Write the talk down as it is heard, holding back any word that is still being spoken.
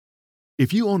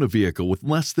If you own a vehicle with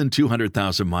less than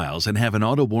 200,000 miles and have an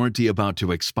auto warranty about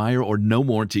to expire or no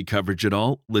warranty coverage at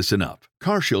all, listen up.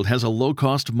 CarShield has a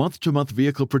low-cost month-to-month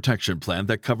vehicle protection plan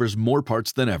that covers more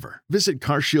parts than ever. Visit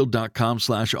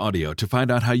carshield.com/audio to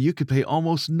find out how you could pay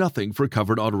almost nothing for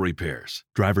covered auto repairs.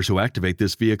 Drivers who activate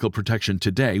this vehicle protection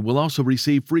today will also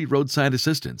receive free roadside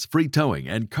assistance, free towing,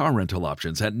 and car rental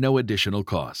options at no additional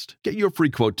cost. Get your free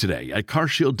quote today at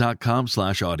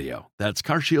carshield.com/audio. That's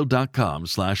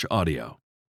carshield.com/audio.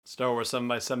 Star Wars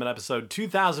 7x7 episode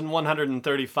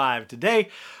 2135. Today,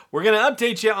 we're going to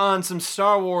update you on some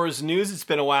Star Wars news. It's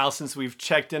been a while since we've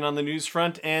checked in on the news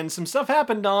front, and some stuff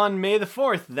happened on May the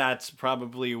 4th that's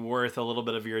probably worth a little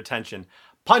bit of your attention.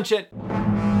 Punch it!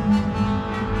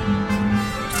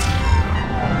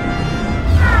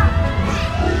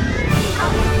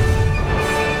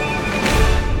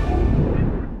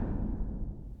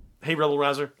 Hey Rebel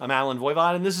Rouser, I'm Alan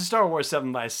Voivod, and this is Star Wars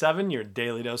 7x7, your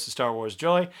daily dose of Star Wars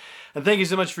joy. And thank you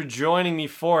so much for joining me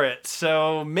for it.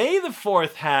 So, May the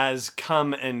 4th has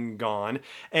come and gone,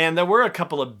 and there were a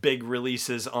couple of big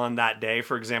releases on that day.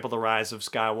 For example, The Rise of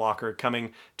Skywalker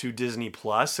coming to Disney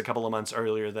Plus a couple of months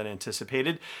earlier than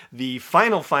anticipated. The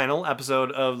final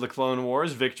episode of The Clone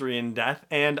Wars, Victory and Death,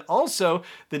 and also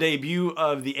the debut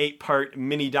of the 8-part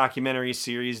mini-documentary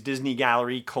series Disney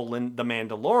Gallery: The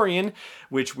Mandalorian,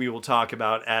 which we will talk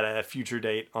about at a future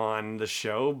date on the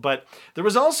show. But there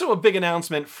was also a big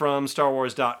announcement from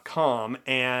StarWars.com,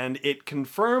 and it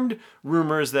confirmed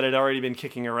rumors that had already been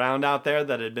kicking around out there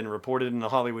that had been reported in the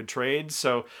Hollywood trade.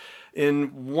 So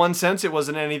in one sense, it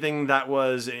wasn't anything that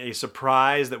was a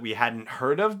surprise that we hadn't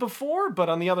heard of before, but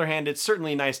on the other hand, it's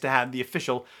certainly nice to have the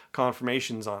official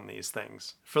confirmations on these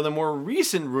things. For the more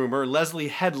recent rumor, Leslie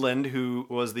Headland, who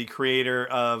was the creator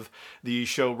of the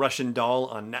show Russian Doll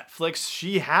on Netflix,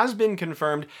 she has been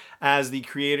confirmed as the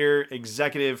creator,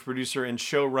 executive producer, and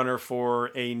showrunner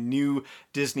for a new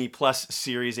Disney Plus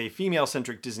series, a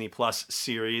female-centric Disney Plus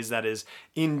series that is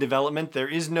in development. There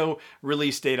is no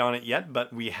release date on it yet,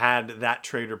 but we had that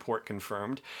trade report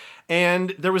confirmed.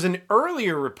 And there was an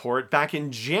earlier report back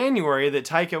in January that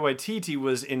Taika Waititi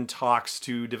was in talks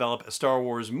to develop a Star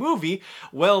Wars movie.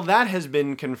 Well, that has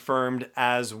been confirmed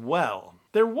as well.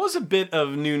 There was a bit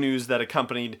of new news that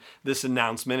accompanied this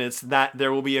announcement. It's that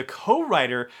there will be a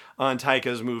co-writer on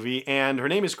Taika's movie, and her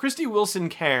name is Krysty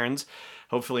Wilson-Cairns.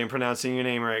 Hopefully I'm pronouncing your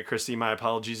name right, Krysty. My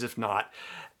apologies if not.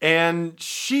 And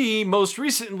she most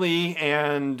recently,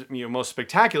 and most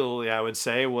spectacularly, I would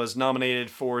say, was nominated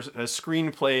for a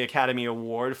Screenplay Academy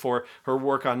Award for her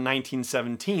work on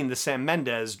 1917, the Sam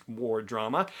Mendes war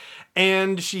drama.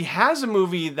 And she has a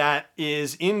movie that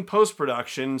is in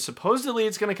post-production. Supposedly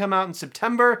it's going to come out in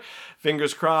September.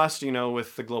 Fingers crossed,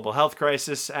 with the global health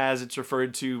crisis, as it's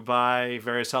referred to by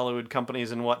various Hollywood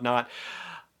companies and whatnot.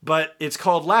 But it's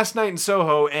called Last Night in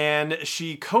Soho, and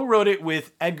she co-wrote it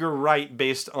with Edgar Wright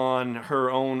based on her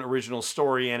own original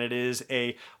story, and it is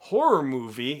a horror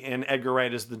movie, and Edgar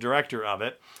Wright is the director of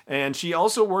it. And she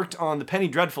also worked on the Penny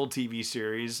Dreadful TV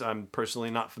series. I'm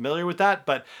personally not familiar with that,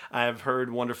 but I've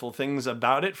heard wonderful things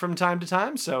about it from time to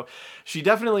time. So she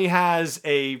definitely has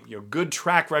a good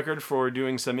track record for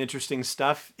doing some interesting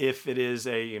stuff, if it is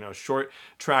a short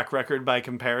track record by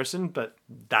comparison, but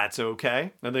that's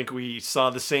okay. I think we saw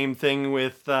the same thing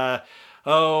with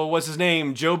what's his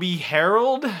name? Joby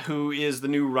Harold, who is the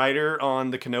new writer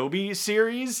on the Kenobi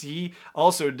series. He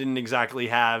also didn't exactly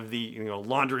have the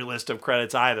laundry list of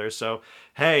credits either. So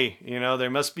hey, they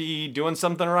must be doing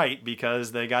something right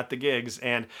because they got the gigs,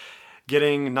 and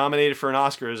getting nominated for an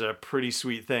Oscar is a pretty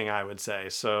sweet thing, I would say.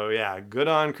 So yeah, good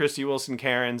on Krysty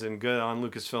Wilson-Cairns and good on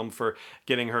Lucasfilm for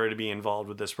getting her to be involved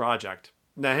with this project.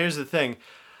 Now here's the thing.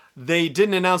 They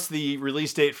didn't announce the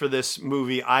release date for this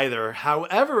movie either.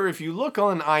 However, if you look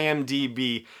on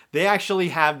IMDb, they actually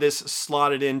have this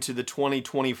slotted into the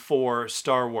 2024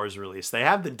 Star Wars release. They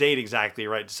have the date exactly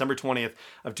right, December 20th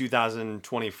of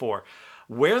 2024.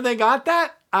 Where they got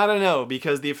that? I don't know,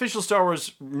 because the official Star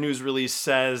Wars news release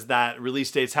says that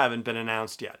release dates haven't been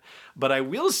announced yet. But I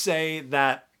will say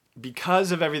that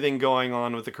because of everything going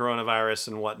on with the coronavirus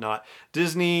and whatnot,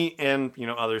 Disney and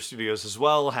other studios as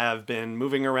well have been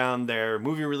moving around their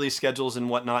movie release schedules and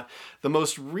whatnot. The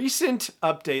most recent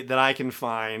update that I can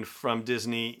find from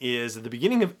Disney is at the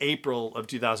beginning of April of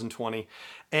 2020,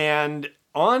 and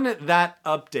on that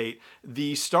update,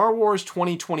 the Star Wars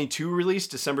 2022 release,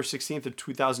 December 16th of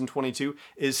 2022,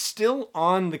 is still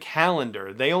on the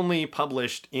calendar. They only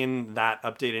published in that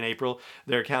update in April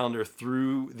their calendar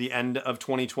through the end of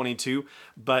 2022,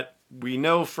 but we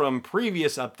know from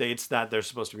previous updates that there's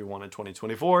supposed to be one in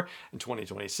 2024 and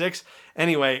 2026.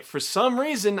 Anyway, for some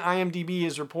reason, IMDb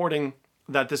is reporting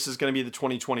that this is going to be the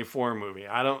 2024 movie.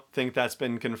 I don't think that's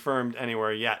been confirmed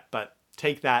anywhere yet, but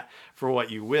take that for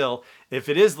what you will. If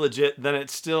it is legit, then it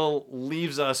still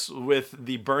leaves us with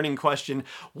the burning question,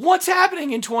 what's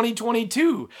happening in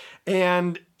 2022?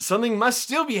 And something must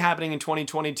still be happening in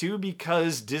 2022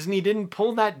 because Disney didn't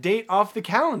pull that date off the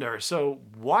calendar. So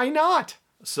why not?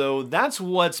 So that's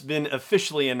what's been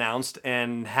officially announced,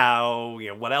 and how,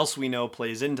 what else we know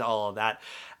plays into all of that.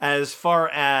 As far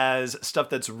as stuff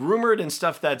that's rumored and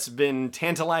stuff that's been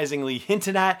tantalizingly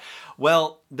hinted at,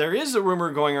 well, there is a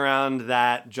rumor going around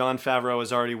that Jon Favreau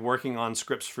is already working on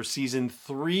scripts for season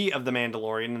 3 of The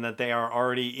Mandalorian, and that they are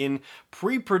already in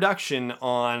pre-production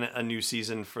on a new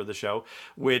season for the show,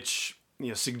 which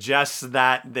suggests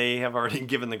that they have already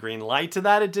given the green light to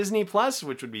that at Disney Plus,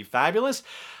 which would be fabulous.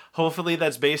 Hopefully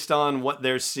that's based on what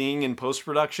they're seeing in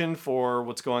post-production for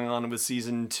what's going on with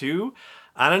season 2.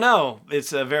 I don't know.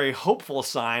 It's a very hopeful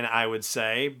sign, I would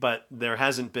say, but there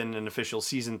hasn't been an official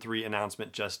season 3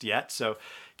 announcement just yet. So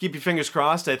keep your fingers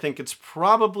crossed. I think it's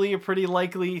probably a pretty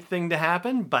likely thing to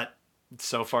happen, but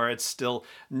so far it's still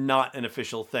not an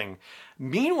official thing.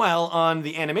 Meanwhile, on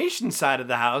the animation side of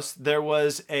the house, there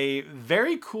was a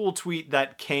very cool tweet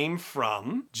that came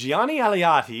from Gianni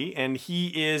Aliati, and he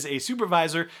is a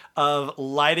supervisor of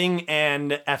lighting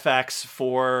and FX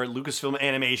for Lucasfilm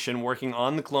Animation working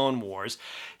on the Clone Wars.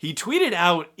 He tweeted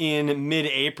out in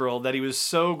mid-April that he was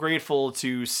so grateful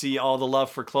to see all the love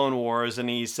for Clone Wars,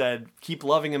 and he said, keep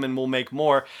loving them and we'll make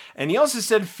more. And he also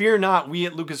said, fear not, we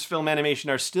at Lucasfilm Animation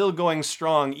are still going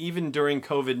strong even during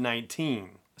COVID-19.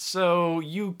 So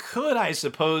you could, I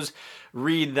suppose,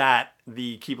 read that,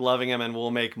 the keep loving him and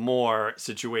we'll make more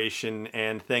situation,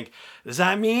 and think, does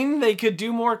that mean they could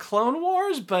do more Clone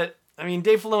Wars? But I mean,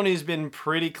 Dave Filoni has been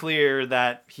pretty clear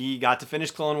that he got to finish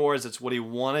Clone Wars. It's what he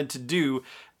wanted to do.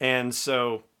 And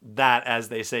so that, as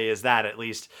they say, is that, at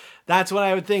least. That's what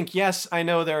I would think. Yes, I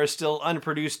know there are still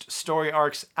unproduced story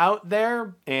arcs out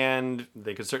there, and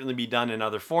they could certainly be done in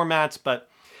other formats, but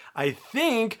I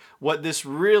think what this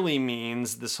really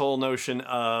means, this whole notion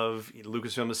of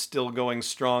Lucasfilm is still going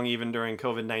strong even during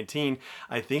COVID-19,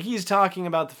 I think he's talking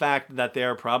about the fact that they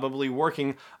are probably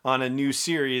working on a new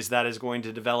series that is going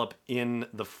to develop in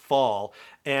the fall.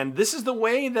 And this is the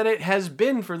way that it has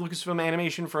been for Lucasfilm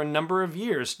Animation for a number of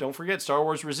years. Don't forget, Star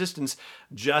Wars Resistance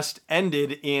just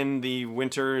ended in the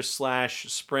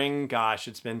winter/spring. Gosh,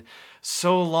 it's been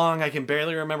so long, I can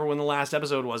barely remember when the last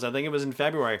episode was. I think it was in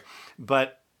February.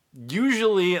 But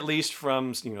usually, at least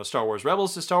from Star Wars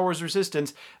Rebels to Star Wars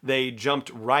Resistance, they jumped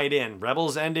right in.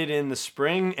 Rebels ended in the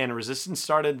spring, and Resistance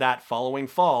started that following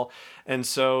fall. And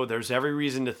so there's every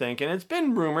reason to think, and it's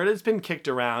been rumored, it's been kicked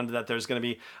around, that there's going to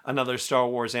be another Star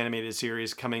Wars animated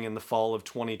series coming in the fall of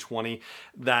 2020,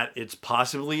 that it's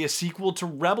possibly a sequel to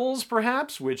Rebels,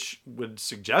 perhaps, which would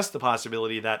suggest the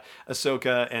possibility that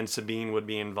Ahsoka and Sabine would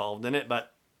be involved in it.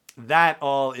 But that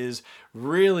all is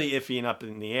really iffy and up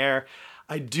in the air.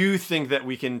 I do think that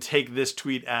we can take this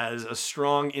tweet as a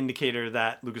strong indicator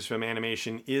that Lucasfilm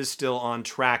Animation is still on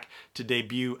track to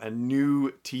debut a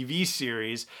new TV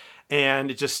series,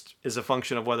 and it just is a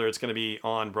function of whether it's going to be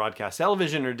on broadcast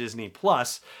television or Disney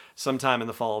Plus sometime in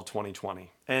the fall of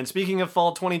 2020. And speaking of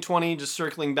fall 2020, just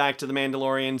circling back to The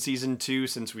Mandalorian Season 2,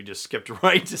 since we just skipped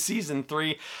right to Season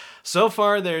 3, so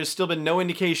far there's still been no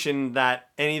indication that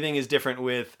anything is different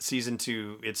with Season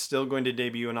 2. It's still going to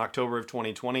debut in October of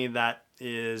 2020. That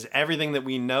is everything that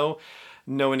we know.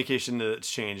 No indication that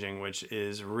it's changing, which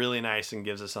is really nice and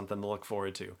gives us something to look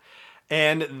forward to.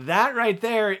 And that right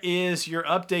there is your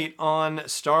update on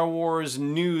Star Wars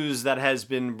news that has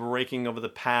been breaking over the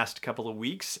past couple of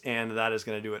weeks, and that is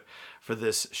going to do it for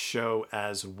this show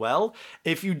as well.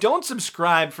 If you don't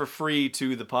subscribe for free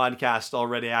to the podcast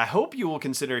already, I hope you will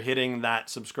consider hitting that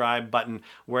subscribe button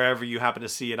wherever you happen to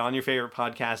see it, on your favorite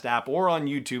podcast app or on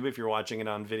YouTube if you're watching it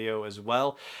on video as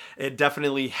well. It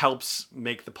definitely helps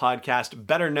make the podcast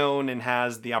better known and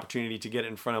has the opportunity to get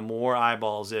in front of more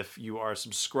eyeballs if you are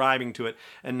subscribing to it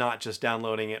and not just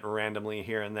downloading it randomly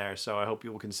here and there. So I hope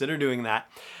you will consider doing that.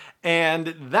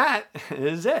 And that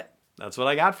is it. That's what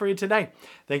I got for you today.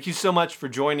 Thank you so much for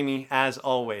joining me as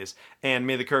always, and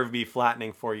may the curve be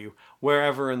flattening for you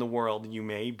wherever in the world you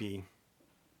may be.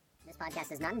 This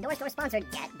podcast is not endorsed or sponsored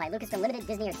yet by Lucasfilm Limited,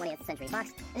 Disney, or 20th Century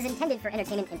Fox. It is intended for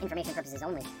entertainment and information purposes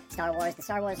only. Star Wars, the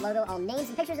Star Wars logo, all names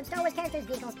and pictures of Star Wars characters,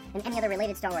 vehicles, and any other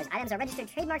related Star Wars items are registered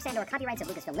trademarks and/or copyrights of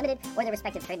Lucasfilm Limited or their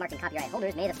respective trademark and copyright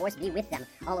holders. May the force be with them.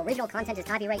 All original content is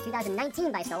copyright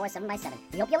 2019 by Star Wars 7x7.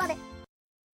 We hope you love it.